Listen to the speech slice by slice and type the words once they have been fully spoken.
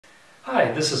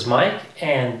Hi, this is Mike,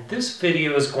 and this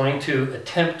video is going to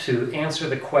attempt to answer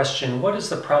the question, what is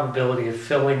the probability of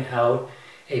filling out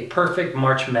a perfect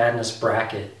March Madness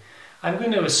bracket? I'm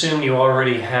going to assume you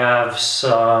already have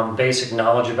some basic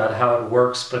knowledge about how it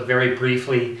works, but very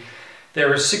briefly,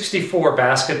 there are 64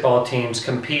 basketball teams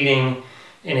competing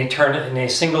in a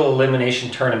single elimination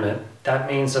tournament. That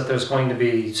means that there's going to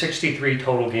be 63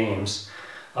 total games.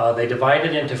 They divide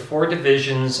it into 4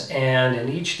 divisions, and in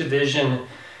each division,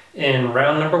 in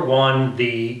round number 1,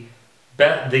 the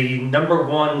number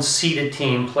 1 seeded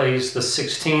team plays the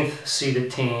 16th seeded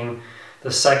team.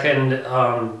 The second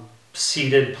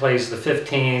seeded plays the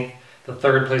 15th. The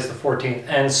third plays the 14th,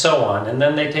 and so on. And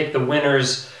then they take the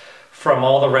winners from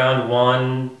all the round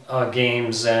 1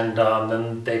 games, and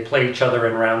then they play each other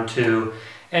in round 2.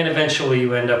 And eventually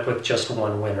you end up with just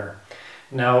one winner.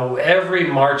 Now, every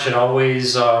March it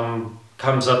always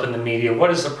comes up in the media,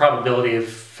 what is the probability of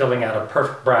filling out a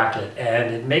perfect bracket?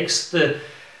 And it makes the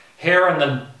hair on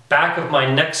the back of my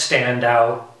neck stand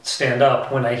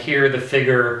up when I hear the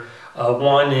figure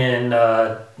 1 in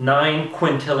 9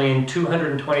 quintillion,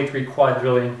 223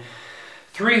 quadrillion,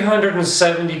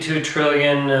 372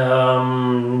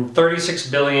 trillion, 36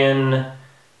 billion,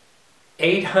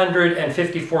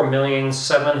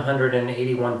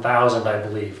 854,781,000, I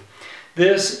believe.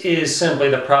 This is simply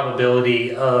the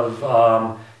probability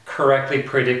of correctly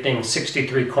predicting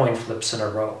 63 coin flips in a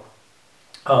row.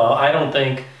 I don't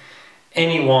think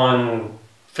anyone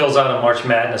fills out a March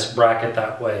Madness bracket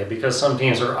that way, because some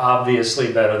teams are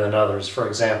obviously better than others. For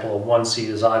example, a 1 seed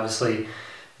is obviously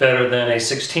better than a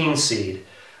 16 seed.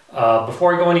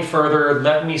 Before I go any further,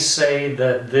 let me say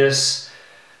that this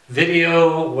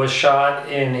video was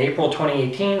shot in April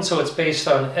 2018, so it's based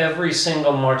on every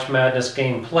single March Madness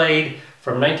game played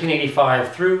from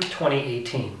 1985 through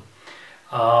 2018.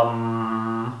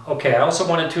 Okay, I also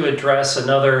wanted to address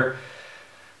another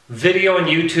video on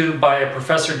YouTube by a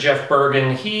Professor Jeff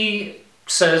Bergen. He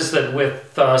says that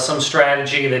with some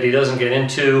strategy that he doesn't get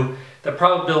into, the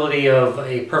probability of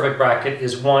a perfect bracket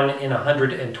is 1 in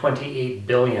 128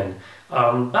 billion.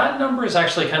 That number is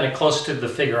actually kind of close to the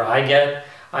figure I get.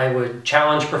 I would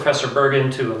challenge Professor Bergen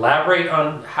to elaborate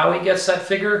on how he gets that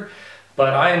figure,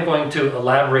 but I am going to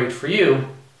elaborate for you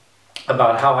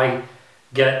about how I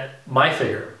get my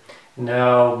figure.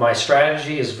 Now, my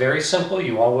strategy is very simple.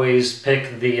 You always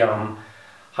pick the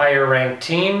higher ranked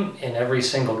team in every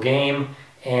single game,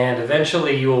 and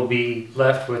eventually you will be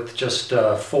left with just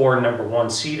 4 number 1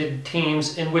 seeded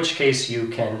teams, in which case you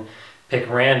can pick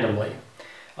randomly.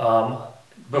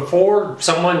 Before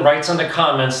someone writes in the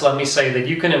comments, let me say that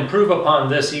you can improve upon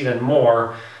this even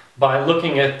more by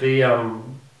looking at the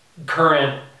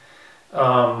current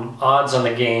odds on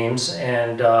the games.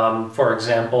 And for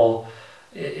example,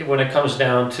 when it comes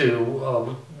down to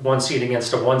 1 seed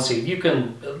against a 1 seed, you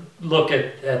can look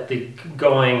at the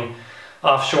going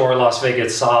offshore Las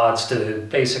Vegas odds to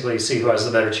basically see who has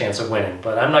the better chance of winning.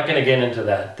 But I'm not going to get into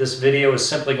that. This video is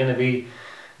simply going to be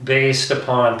based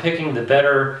upon picking the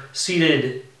better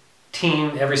seeded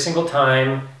team every single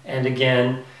time, and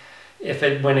again,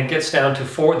 when it gets down to the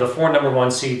 4 number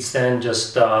 1 seeds, then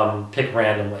just pick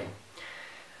randomly.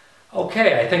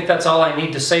 Okay, I think that's all I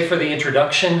need to say for the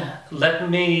introduction. Let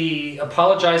me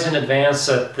apologize in advance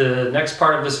that the next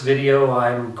part of this video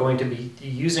I'm going to be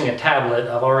using a tablet.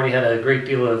 I've already had a great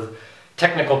deal of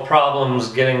technical problems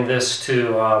getting this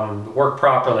to work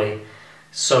properly.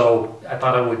 So I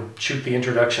thought I would shoot the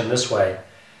introduction this way.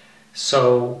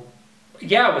 So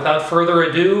yeah, without further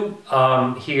ado,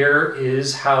 here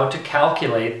is how to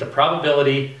calculate the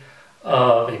probability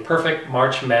of a perfect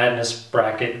March Madness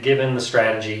bracket given the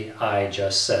strategy I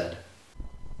just said.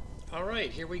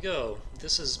 Alright, here we go.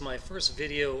 This is my first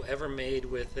video ever made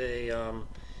with a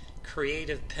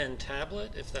creative pen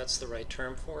tablet, if that's the right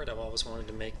term for it. I've always wanted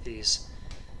to make these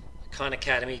Khan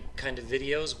Academy kind of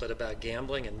videos, but about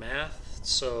gambling and math.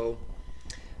 So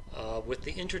with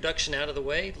the introduction out of the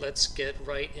way, let's get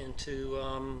right into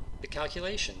the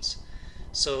calculations.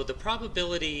 So the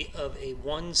probability of a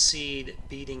 1 seed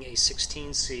beating a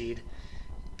 16 seed,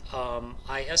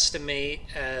 I estimate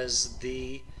as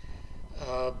the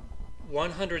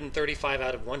 135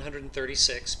 out of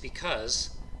 136, because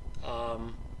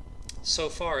so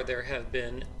far there have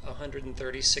been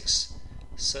 136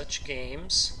 such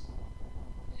games,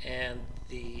 and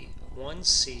the 1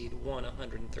 seed won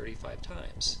 135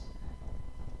 times.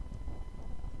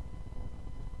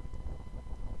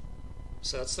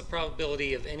 So that's the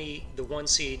probability of the 1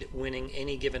 seed winning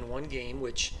any given 1 game,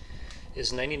 which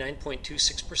is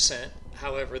 99.26%.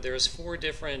 However, there's 4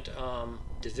 different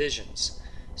divisions.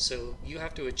 So you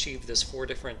have to achieve this 4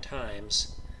 different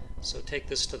times. So take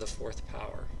this to the 4th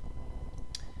power.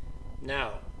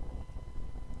 Now,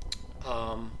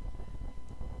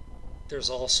 there's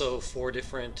also 4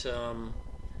 different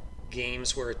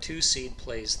games where a 2 seed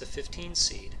plays the 15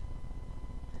 seed.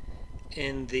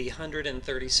 In the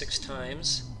 136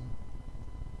 times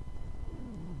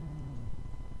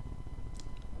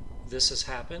this has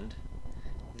happened,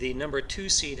 the number 2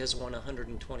 seed has won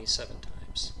 127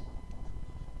 times.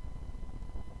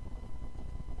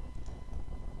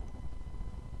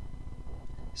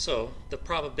 So the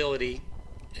probability,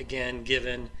 again,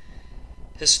 given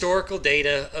historical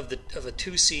data of a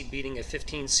 2 seed beating a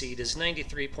 15 seed is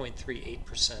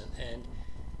 93.38%, and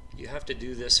you have to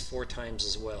do this 4 times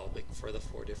as well for the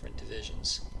 4 different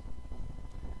divisions.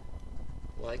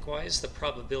 Likewise, the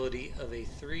probability of a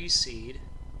 3 seed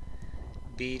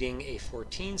beating a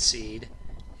 14 seed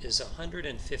is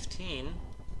 115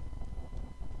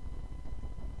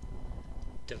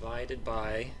 divided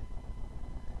by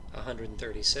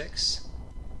 136.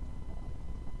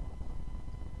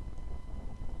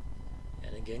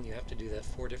 And again, you have to do that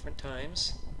 4 different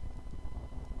times.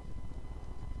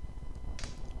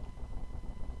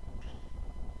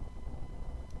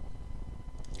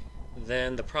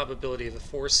 Then the probability of a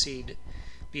 4 seed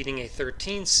beating a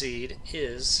 13 seed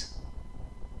is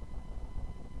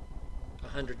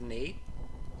 108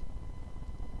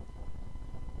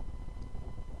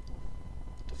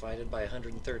 divided by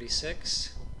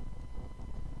 136.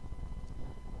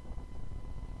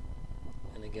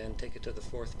 And again, take it to the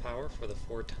 4th power for the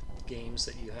 4 games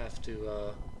that you have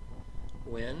to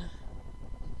win.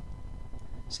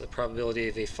 So the probability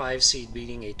of a 5 seed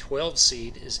beating a 12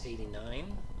 seed is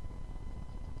 89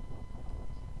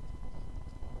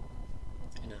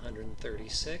 in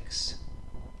 136,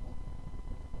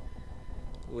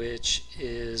 which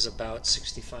is about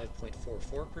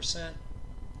 65.44%.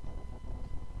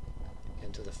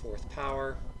 Again, to the 4th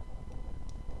power.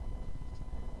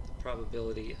 The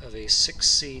probability of a 6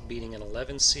 seed beating an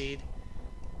 11 seed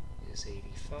is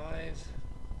 85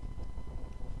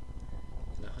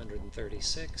 in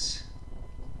 136,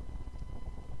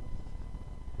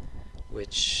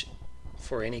 which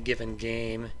for any given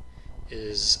game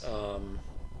is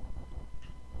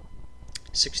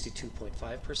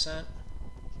 62.5%.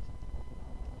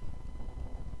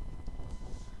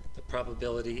 The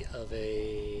probability of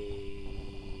a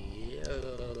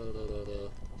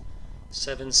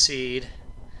 7 seed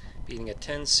beating a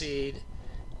 10 seed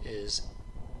is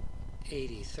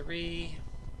 83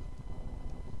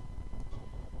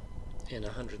 in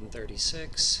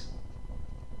 136.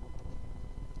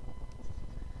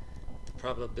 The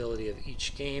probability of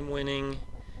each game winning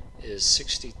is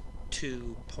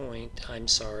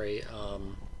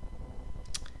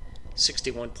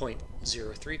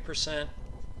 61.03%,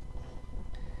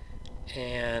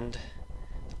 and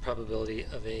the probability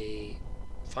of a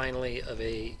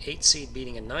 8 seed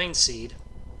beating a 9 seed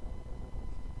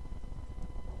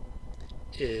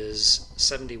is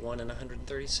 71 in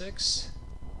 136.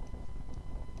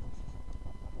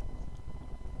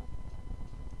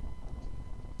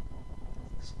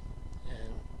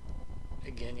 And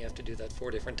again, you have to do that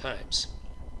 4 different times.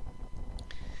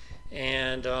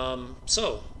 And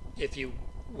so if you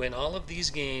win all of these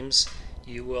games,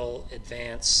 you will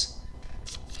advance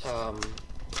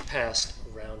past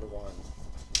round 1.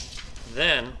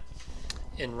 Then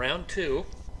in round 2,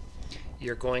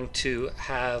 you're going to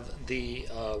have the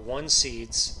 1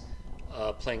 seeds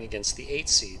playing against the 8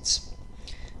 seeds.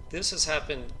 This has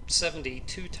happened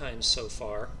 72 times so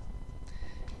far,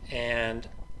 and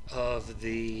of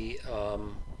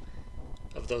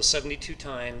those 72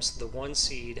 times, the 1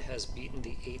 seed has beaten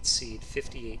the 8 seed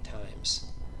 58 times.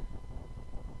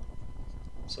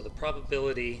 So the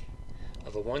probability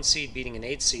of a 1 seed beating an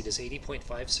 8 seed is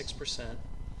 80.56%,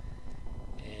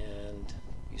 and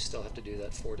you still have to do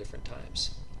that 4 different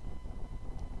times.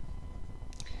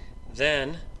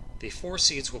 Then the 4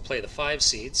 seeds will play the 5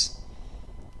 seeds.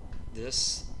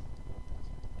 This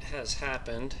has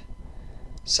happened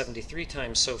 73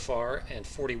 times so far, and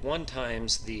 41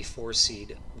 times the 4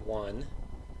 seed won,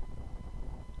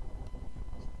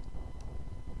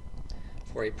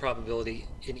 for a probability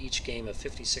in each game of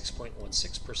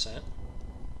 56.16%.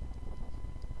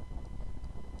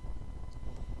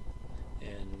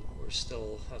 And we're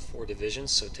still have 4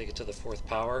 divisions, so take it to the 4th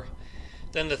power.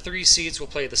 Then the 3 seeds will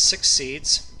play the 6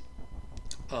 seeds.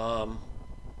 The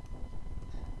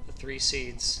 3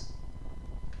 seeds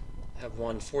have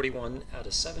won 41 out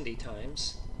of 70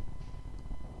 times,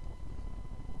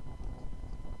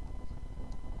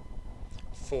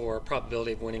 for a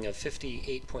probability of winning of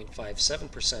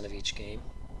 58.57% of each game.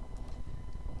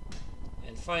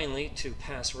 And finally, to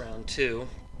pass round 2,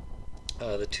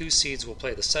 the 2 seeds will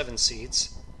play the 7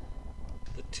 seeds.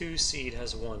 the 2 seed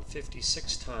has won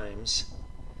 56 times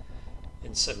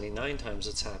and 79 times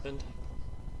it's happened.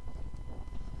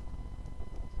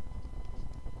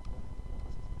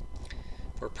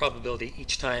 For a probability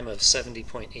each time of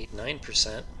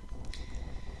 70.89%.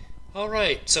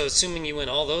 Alright, so assuming you win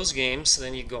all those games,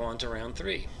 then you go on to round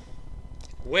 3,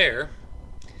 where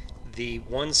the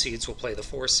 1 seeds will play the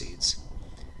 4 seeds.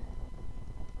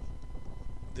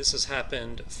 This has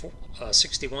happened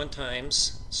 61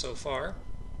 times so far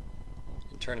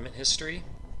in tournament history,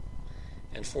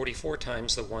 and 44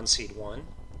 times the 1 seed won.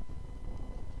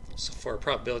 So for a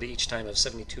probability each time of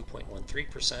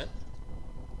 72.13%.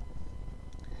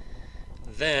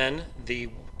 Then the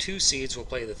 2 seeds will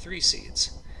play the 3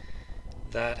 seeds.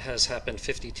 That has happened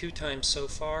 52 times so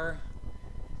far,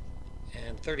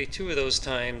 and 32 of those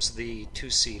times the 2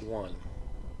 seed won.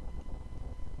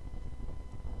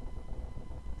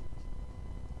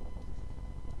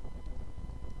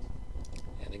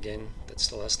 And again, that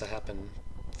still has to happen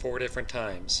 4 different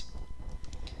times.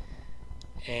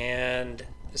 And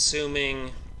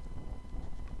assuming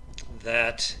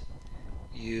that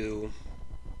you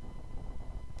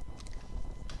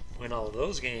win all of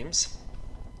those games,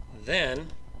 then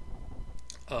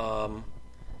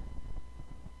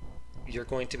you're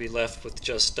going to be left with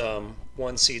just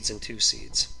 1 seeds and 2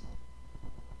 seeds.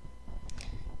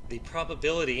 The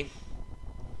probability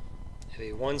of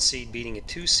a 1 seed beating a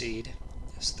 2 seed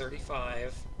is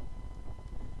 35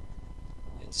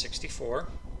 and 64,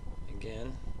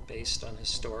 again based on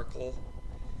historical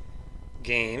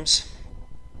games,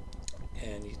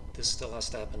 and this still has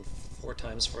to happen 4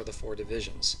 times for the 4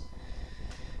 divisions.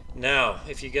 Now,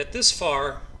 if you get this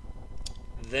far,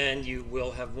 then you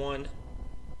will have won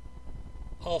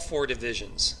all 4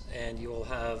 divisions, and you will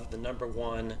have the number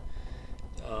 1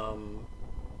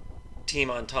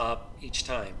 team on top each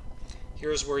time.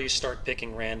 Here's where you start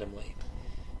picking randomly.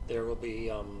 There will be,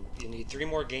 you need 3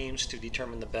 more games to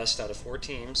determine the best out of 4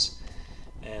 teams,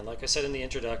 and like I said in the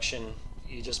introduction,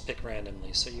 you just pick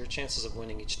randomly, so your chances of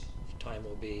winning each time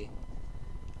will be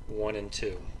 1 and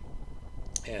 2.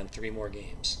 And 3 more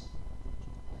games.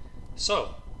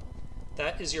 So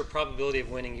that is your probability of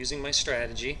winning using my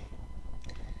strategy,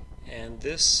 and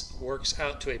this works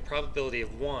out to a probability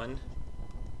of 1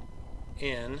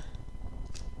 in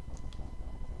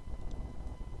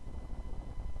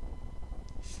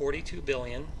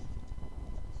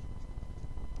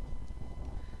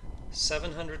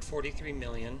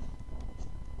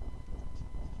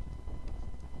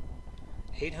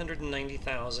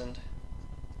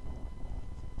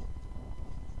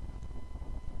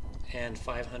and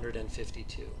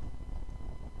 552.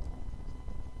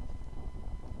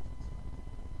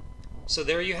 So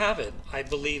there you have it. I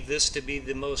believe this to be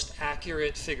the most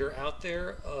accurate figure out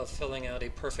there of filling out a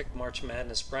perfect March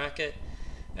Madness bracket.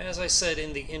 As I said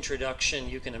in the introduction,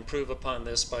 you can improve upon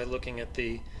this by looking at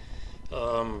the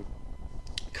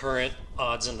current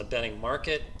odds in the betting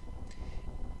market.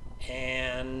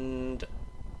 And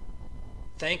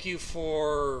thank you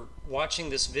for watching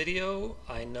this video.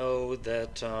 I know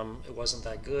that it wasn't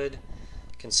that good.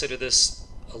 Consider this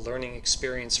a learning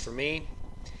experience for me.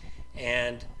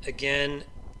 And again,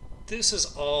 this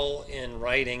is all in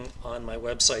writing on my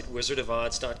website,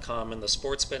 wizardofodds.com, in the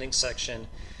sports betting section,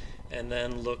 and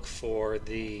then look for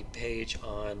the page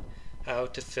on how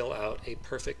to fill out a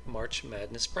perfect March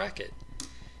Madness bracket.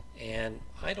 And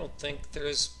I don't think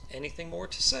there's anything more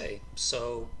to say.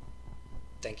 So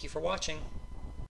thank you for watching.